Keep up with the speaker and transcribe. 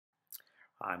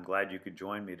I'm glad you could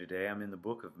join me today. I'm in the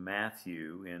book of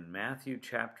Matthew, in Matthew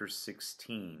chapter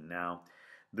 16. Now,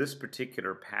 this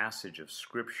particular passage of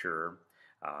Scripture,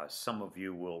 some of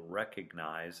you will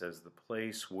recognize as the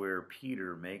place where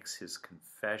Peter makes his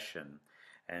confession,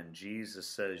 and Jesus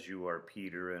says, "You are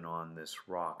Peter, and on this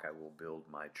rock I will build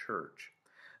my church."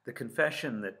 The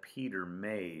confession that Peter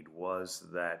made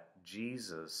was that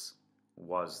Jesus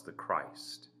was the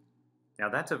Christ. Now,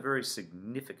 that's a very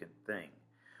significant thing.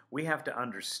 We have to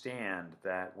understand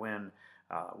that when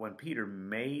Peter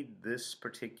made this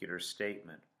particular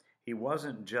statement, he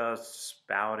wasn't just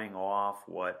spouting off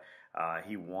what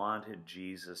he wanted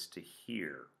Jesus to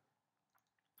hear,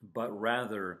 but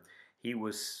rather he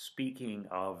was speaking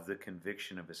of the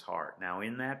conviction of his heart. Now,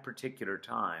 in that particular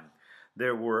time,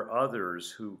 there were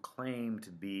others who claimed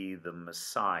to be the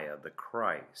Messiah, the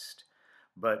Christ.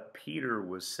 But Peter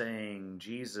was saying,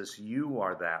 "Jesus, you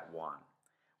are that one.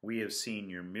 We have seen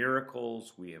your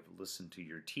miracles. We have listened to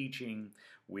your teaching.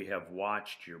 We have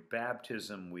watched your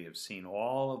baptism. We have seen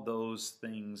all of those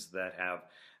things that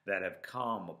have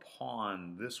come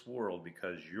upon this world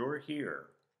because you're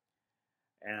here.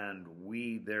 And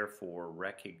we therefore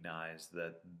recognize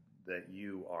that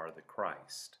you are the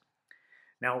Christ."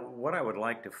 Now, what I would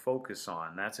like to focus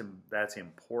on, that's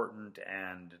important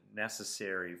and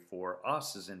necessary for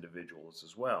us as individuals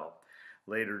as well.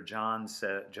 Later, John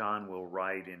will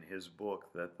write in his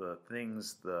book that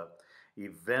the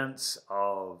events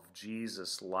of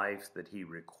Jesus' life that he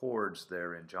records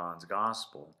there in John's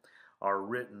Gospel are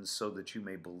written so that you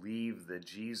may believe that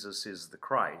Jesus is the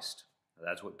Christ.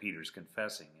 That's what Peter's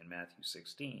confessing in Matthew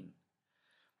 16.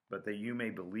 But that you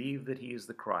may believe that he is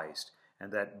the Christ,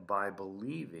 and that by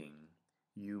believing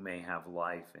you may have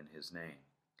life in his name.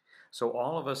 So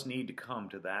all of us need to come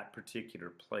to that particular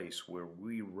place where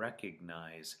we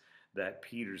recognize that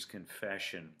Peter's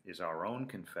confession is our own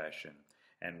confession,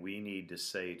 and we need to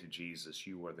say to Jesus,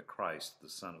 "You are the Christ, the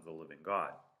Son of the living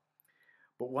God."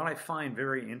 But what I find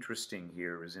very interesting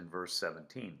here is in verse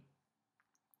 17.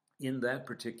 In that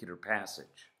particular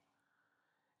passage,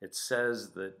 it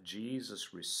says that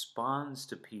Jesus responds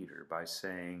to Peter by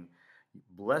saying,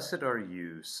 "Blessed are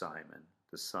you, Simon,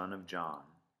 the son of John,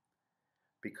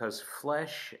 because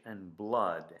flesh and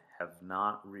blood have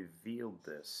not revealed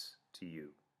this to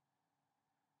you."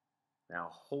 Now,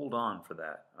 hold on for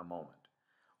that a moment.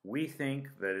 We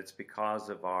think that it's because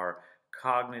of our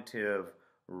cognitive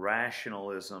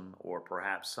rationalism or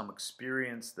perhaps some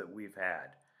experience that we've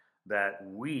had that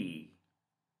we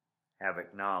have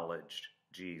acknowledged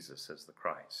Jesus as the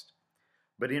Christ.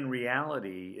 But in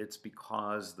reality, it's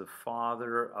because the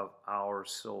Father of our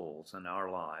souls and our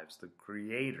lives, the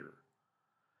Creator,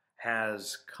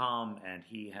 has come and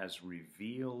he has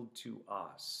revealed to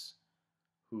us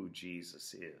who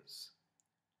Jesus is.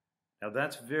 Now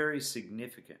that's very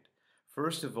significant.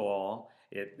 First of all,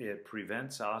 it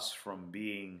prevents us from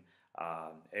being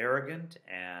arrogant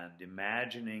and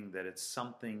imagining that it's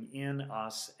something in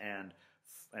us and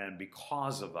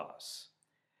because of us.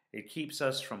 It keeps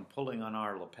us from pulling on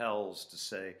our lapels to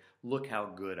say, "Look how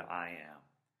good I am."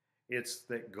 It's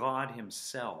that God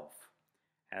himself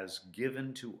has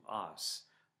given to us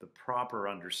the proper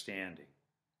understanding.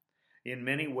 In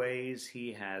many ways,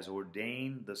 he has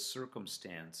ordained the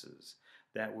circumstances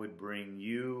that would bring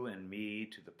you and me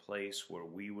to the place where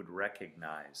we would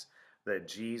recognize that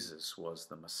Jesus was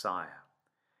the Messiah.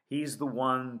 He's the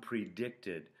one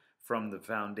predicted from the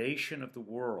foundation of the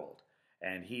world,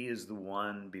 and he is the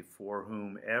one before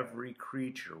whom every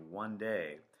creature one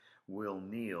day will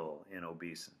kneel in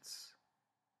obeisance.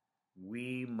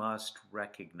 We must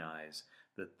recognize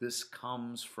that this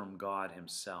comes from God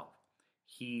himself.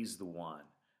 He's the one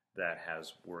that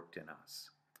has worked in us.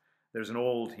 There's an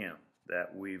old hymn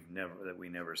that we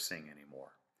never sing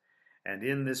anymore. And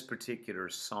in this particular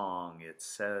song, it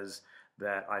says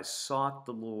that I sought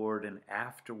the Lord, and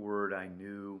afterward I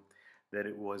knew that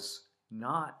it was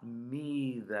not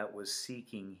me that was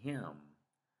seeking him,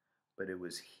 but it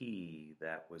was he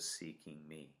that was seeking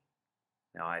me.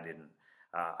 Now,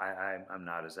 I'm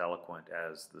not as eloquent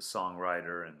as the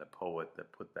songwriter and the poet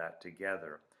that put that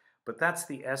together, but that's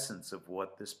the essence of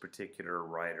what this particular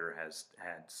writer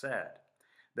had said,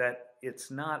 that it's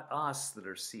not us that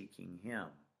are seeking him,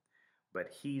 but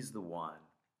he's the one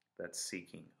that's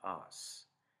seeking us.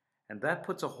 And that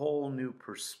puts a whole new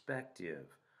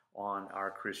perspective on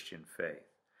our Christian faith.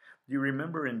 You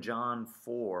remember in John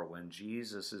 4 when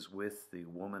Jesus is with the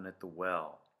woman at the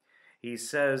well, he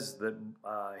says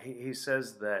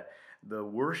that the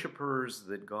worshipers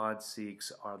that God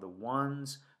seeks are the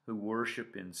ones who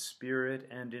worship in spirit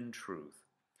and in truth.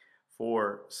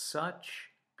 For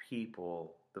such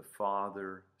people the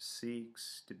Father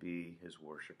seeks to be his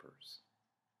worshipers.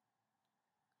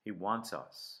 He wants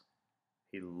us.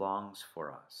 He longs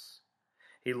for us.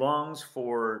 He longs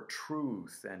for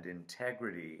truth and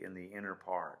integrity in the inner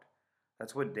part.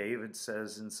 That's what David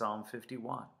says in Psalm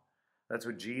 51. That's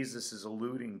what Jesus is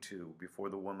alluding to before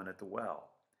the woman at the well.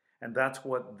 And that's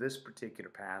what this particular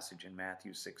passage in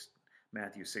Matthew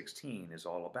 16 is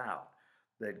all about.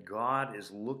 That God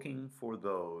is looking for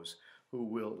those who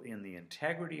will, in the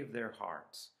integrity of their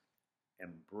hearts,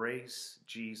 embrace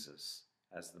Jesus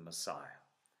as the Messiah.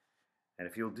 And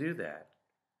if you'll do that,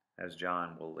 as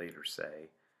John will later say,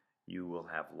 you will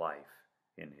have life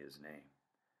in his name.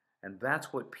 And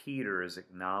that's what Peter is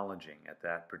acknowledging at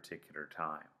that particular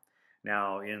time.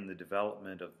 Now, in the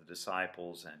development of the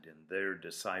disciples and in their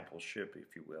discipleship,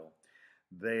 if you will,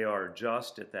 they are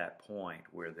just at that point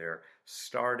where they're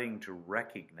starting to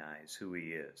recognize who he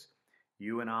is.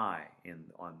 You and I,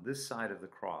 on this side of the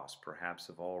cross, perhaps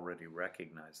have already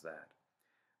recognized that.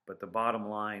 But the bottom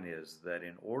line is that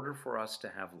in order for us to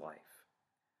have life,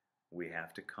 we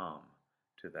have to come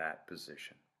to that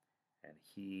position. And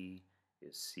he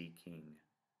is seeking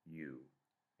you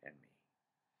and me.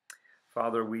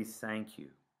 Father, we thank you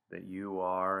that you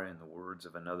are, in the words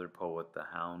of another poet, the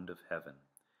hound of heaven.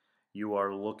 You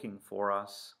are looking for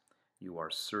us. You are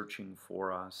searching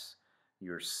for us.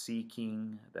 You're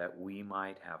seeking that we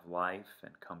might have life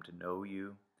and come to know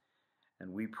you.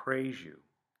 And we praise you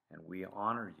and we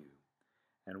honor you.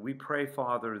 And we pray,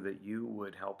 Father, that you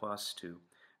would help us to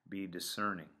be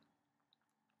discerning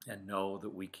and know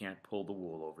that we can't pull the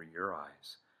wool over your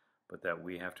eyes, but that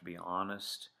we have to be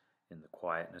honest in the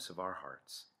quietness of our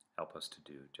hearts. Help us to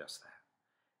do just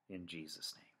that. In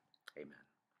Jesus' name, amen.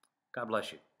 God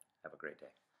bless you. Have a great day.